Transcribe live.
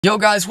Yo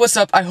guys, what's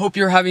up? I hope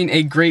you're having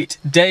a great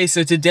day.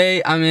 So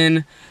today I'm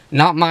in,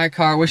 not my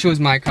car, wish it was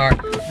my car.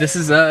 This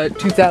is a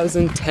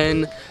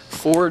 2010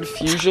 Ford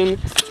Fusion.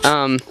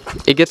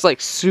 It gets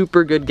like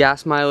super good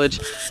gas mileage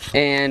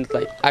and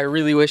like I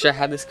really wish I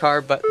had this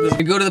car, but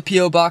I go to the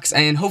P.O. box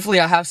and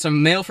hopefully I have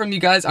some mail from you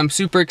guys. I'm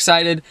super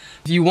excited.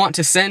 If you want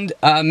to send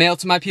mail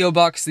to my P.O.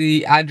 box,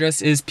 the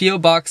address is P.O.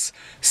 Box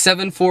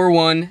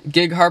 741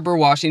 Gig Harbor,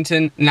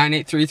 Washington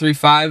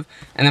 98335,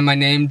 and then my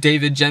name,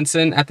 David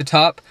Jensen, at the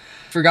top.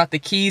 Forgot the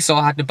key, so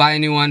I'll have to buy a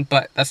new one,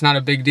 but that's not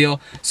a big deal.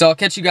 So I'll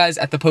catch you guys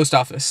at the post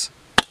office.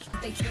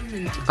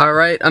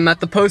 Alright, I'm at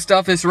the post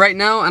office right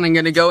now, and I'm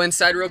gonna go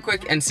inside real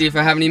quick and see if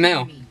I have any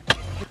mail.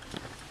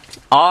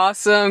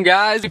 Awesome,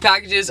 guys.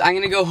 Packages. I'm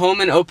gonna go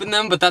home and open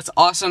them, but that's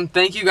awesome.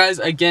 Thank you guys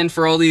again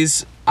for all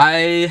these.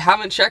 I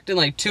haven't checked in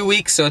like 2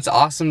 weeks, so it's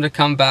awesome to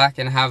come back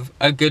and have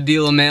a good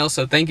deal of mail,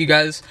 so thank you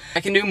guys. I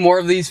can do more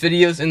of these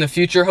videos in the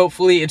future,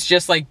 hopefully. It's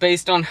just like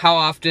based on how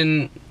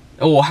often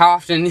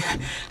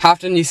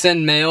you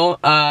send mail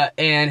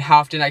and how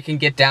often I can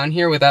get down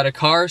here without a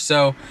car.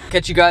 So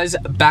catch you guys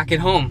back at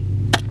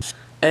home.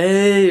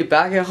 Hey,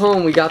 back at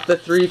home we got the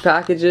 3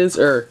 packages,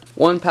 or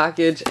 1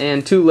 package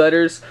and 2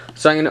 letters.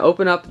 So I'm gonna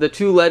open up the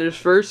 2 letters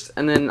first,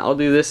 and then I'll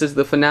do this as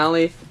the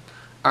finale.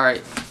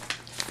 Alright,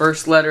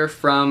 first letter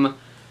from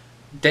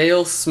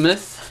Dale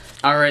Smith.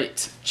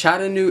 Alright,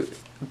 Chattanooga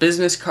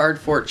business card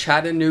for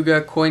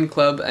Chattanooga Coin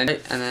Club, and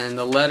then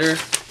the letter.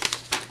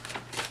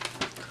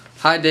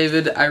 Hi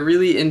David, I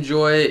really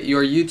enjoy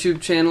your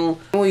YouTube channel.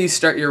 When will you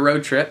start your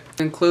road trip?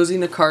 Enclosing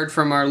the card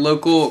from our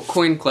local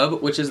coin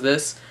club, which is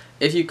this.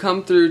 If you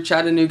come through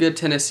Chattanooga,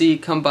 Tennessee,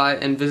 come by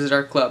and visit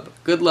our club.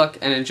 Good luck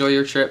and enjoy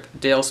your trip,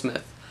 Dale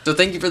Smith. So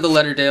thank you for the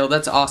letter, Dale.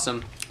 That's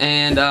awesome.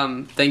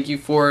 And thank you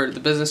for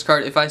the business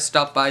card. If I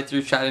stop by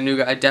through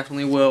Chattanooga, I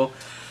definitely will.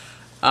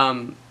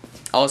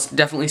 I'll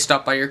definitely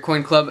stop by your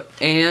coin club.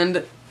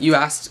 And you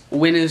asked,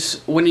 when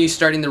are you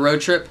starting the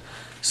road trip?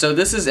 So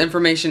this is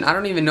information I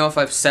don't even know if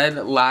I've said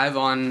live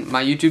on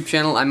my YouTube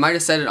channel. I might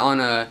have said it on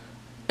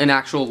an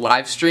actual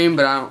live stream,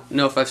 but I don't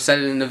know if I've said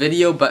it in a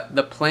video. But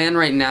the plan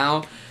right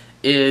now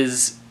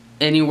is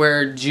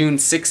anywhere June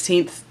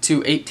 16th to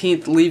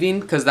 18th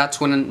leaving, because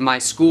that's when my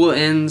school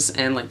ends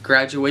and like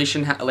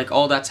graduation, like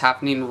all that's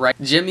happening right.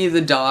 Jimmy the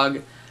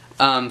dog,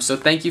 so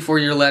thank you for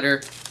your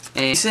letter.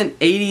 And he sent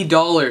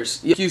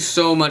 $80. Thank you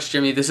so much,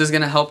 Jimmy. This is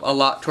going to help a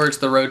lot towards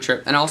the road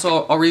trip. And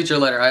also, I'll read your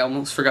letter. I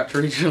almost forgot to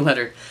read your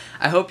letter.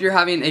 I hope you're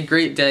having a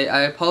great day.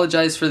 I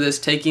apologize for this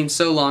taking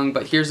so long,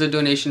 but here's a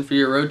donation for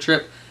your road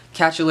trip.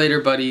 Catch you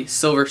later, buddy.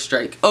 Silver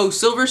Strike. Oh,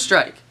 Silver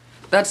Strike.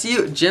 That's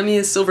you. Jimmy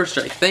is Silver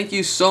Strike. Thank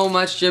you so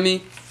much,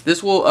 Jimmy.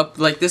 This will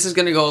this is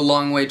going to go a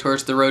long way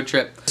towards the road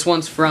trip. This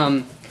one's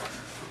from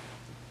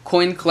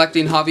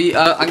Coin.collecting.hobby.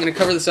 I'm going to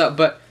cover this up,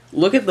 but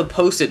look at the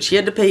postage. He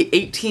had to pay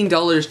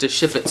 $18 to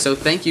ship it, so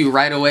thank you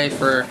right away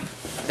for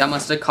that.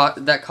 Must have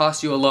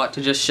cost you a lot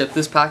to just ship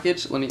this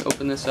package. Let me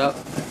open this up.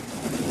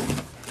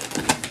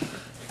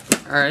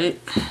 Alright.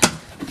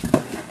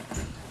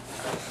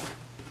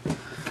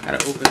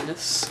 Gotta open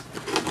this.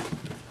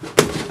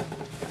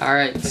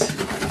 Alright.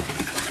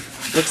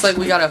 Looks like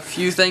we got a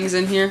few things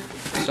in here,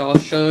 so I'll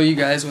show you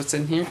guys what's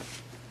in here.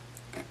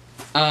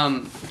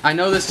 I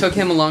know this took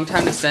him a long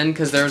time to send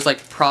because there was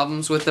like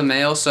problems with the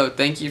mail, so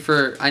thank you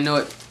for, I know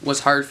it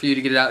was hard for you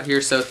to get it out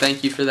here, so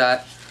thank you for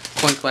that,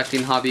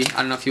 Coin.collecting.hobby. I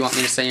don't know if you want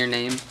me to say your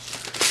name.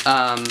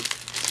 And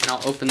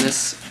I'll open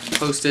this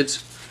postage.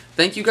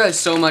 Thank you guys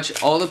so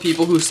much, all the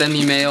people who send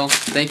me mail.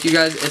 Thank you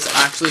guys. It's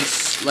actually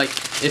like,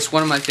 it's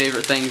one of my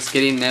favorite things,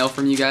 getting mail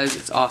from you guys.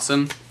 It's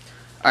awesome.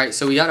 Alright,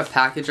 so we got a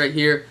package right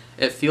here.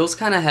 It feels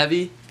kind of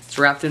heavy. It's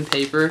wrapped in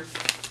paper.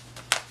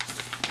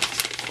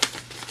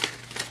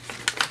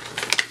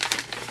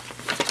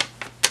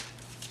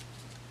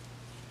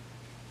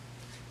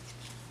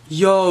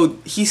 Yo,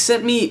 he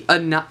sent me a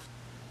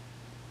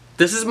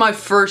this is my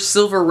first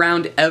silver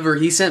round ever.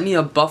 He sent me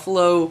a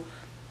buffalo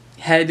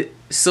head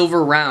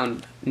silver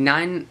round.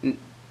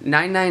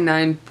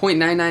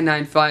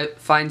 999.999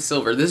 fine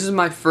silver. This is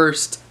my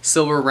first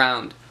silver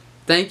round.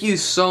 Thank you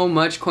so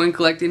much,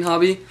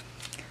 Coin.collecting.hobby.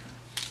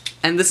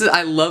 And this is,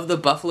 I love the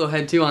buffalo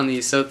head too on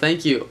these, so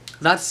thank you.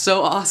 That's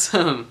so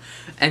awesome.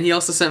 And he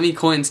also sent me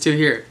coins too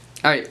here.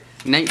 Alright,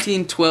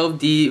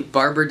 1912D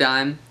Barber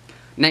dime,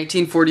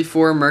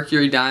 1944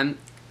 Mercury dime.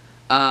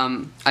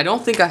 I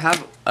don't think I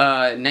have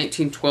a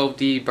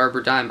 1912D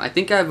Barber dime. I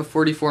think I have a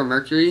 44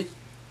 Mercury.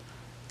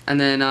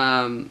 And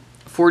then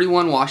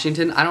 41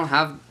 Washington. I don't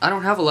have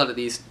a lot of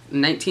these.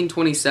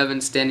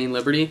 1927 Standing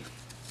Liberty.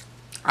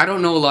 I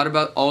don't know a lot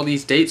about all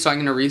these dates, so I'm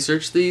gonna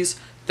research these.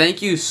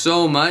 Thank you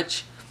so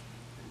much.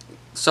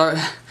 Sorry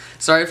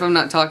if I'm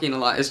not talking a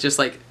lot. It's just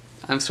like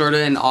I'm sort of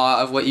in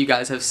awe of what you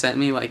guys have sent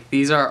me. Like,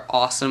 these are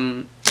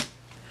awesome.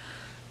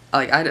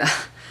 Like, I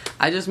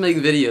just make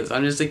videos.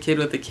 I'm just a kid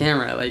with a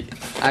camera. Like,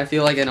 I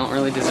feel like I don't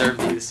really deserve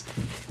these.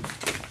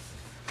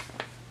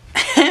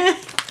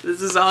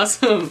 This is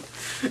awesome.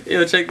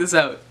 Yo, check this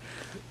out.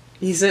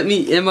 He sent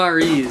me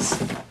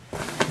MREs.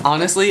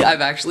 Honestly,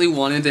 I've actually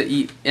wanted to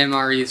eat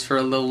MREs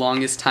for the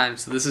longest time,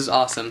 so this is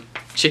awesome.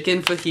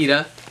 chicken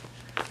fajita.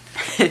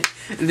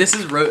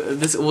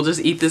 We'll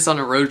just eat this on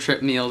a road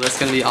trip meal. That's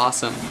gonna be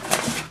awesome.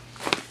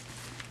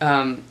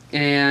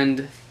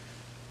 And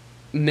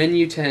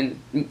menu 10,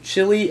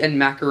 chili and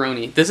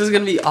macaroni. This is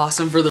gonna be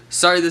awesome for the.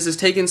 Sorry, this is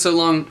taking so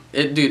long,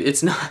 dude.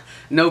 It's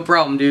no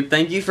problem, dude.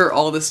 Thank you for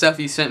all the stuff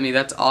you sent me.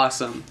 That's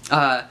awesome.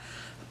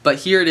 But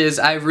here it is.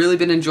 I've really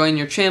been enjoying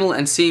your channel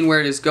and seeing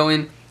where it is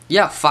going.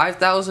 Yeah,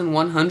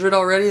 5,100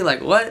 already.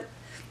 Like what?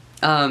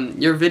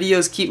 Your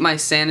videos keep my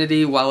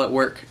sanity while at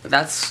work.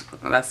 That's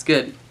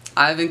good.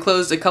 I've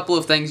enclosed a couple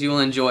of things you will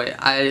enjoy.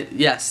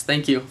 Yes,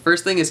 thank you.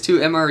 First thing is 2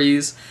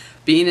 MREs.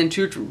 Being in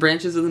 2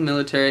 branches of the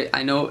military,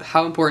 I know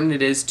how important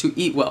it is to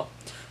eat well.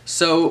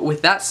 So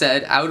with that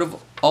said, out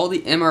of all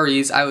the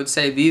MREs, I would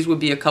say these would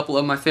be a couple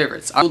of my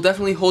favorites. I will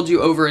definitely hold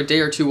you over a day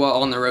or 2 while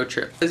on the road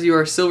trip. As you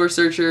are a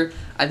SilverSearcher,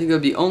 I think it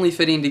would be only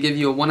fitting to give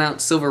you a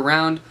 1-ounce silver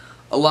round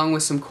along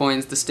with some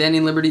coins. The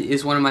Standing Liberty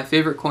is one of my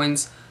favorite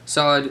coins,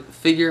 so I'd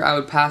figure I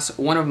would pass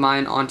one of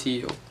mine on to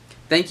you.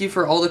 Thank you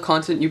for all the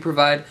content you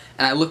provide,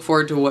 and I look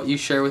forward to what you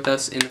share with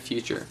us in the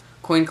future.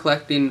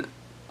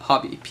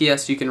 Coin.collecting.hobby.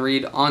 P.S. You can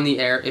read on the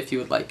air if you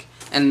would like.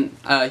 And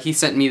he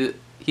sent me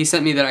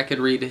that I could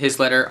read his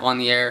letter on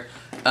the air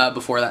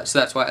before that, so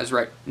that's why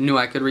I knew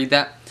I could read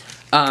that.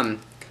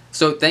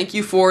 So thank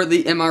you for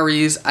the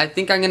MREs. I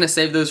think I'm gonna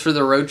save those for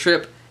the road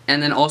trip,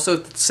 and then also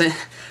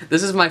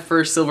this is my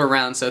first silver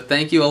round, so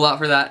thank you a lot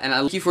for that. And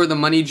I thank you for the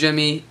money,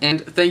 Jimmy,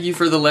 and thank you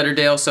for the letter,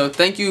 Dale. So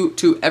thank you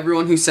to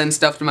everyone who sends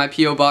stuff to my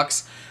P.O.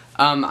 box.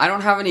 I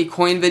don't have any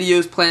coin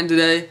videos planned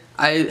today.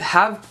 I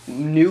have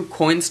new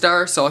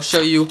Coinstar, so I'll show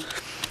you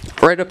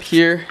right up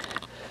here.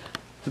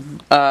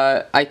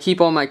 I keep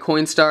all my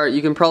Coinstar.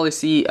 You can probably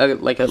see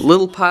like a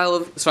little pile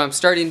of, so I'm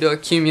starting to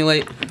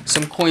accumulate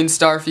some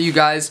Coinstar for you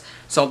guys,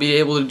 so I'll be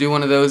able to do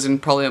one of those in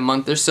probably a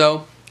month or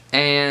so.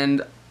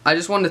 And I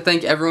just wanted to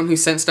thank everyone who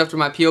sent stuff to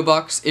my P.O.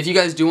 box. If you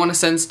guys do want to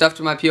send stuff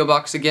to my P.O.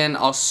 box again,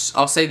 I'll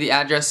say the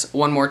address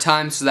one more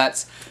time. So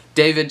that's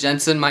David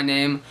Jensen, my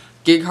name,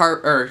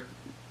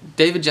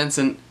 David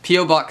Jensen,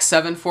 P.O. Box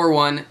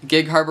 741,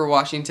 Gig Harbor,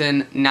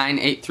 Washington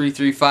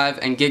 98335,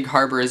 and Gig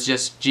Harbor is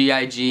just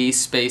G-I-G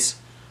space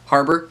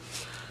Harbor.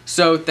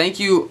 So thank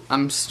you.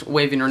 I'm just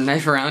waving her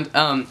knife around,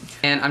 and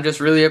I'm just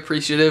really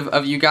appreciative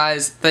of you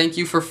guys. Thank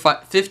you for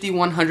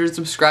 5,100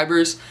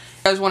 subscribers.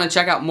 If you guys want to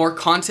check out more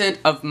content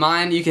of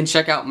mine, you can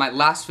check out my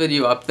last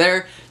video up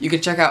there. You can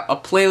check out a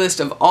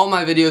playlist of all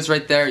my videos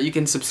right there. You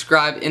can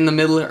subscribe in the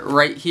middle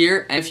right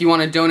here. And if you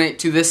want to donate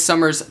to this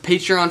summer's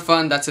Patreon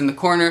fund, that's in the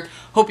corner.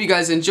 Hope you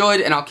guys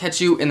enjoyed, and I'll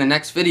catch you in the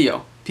next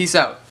video. Peace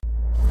out.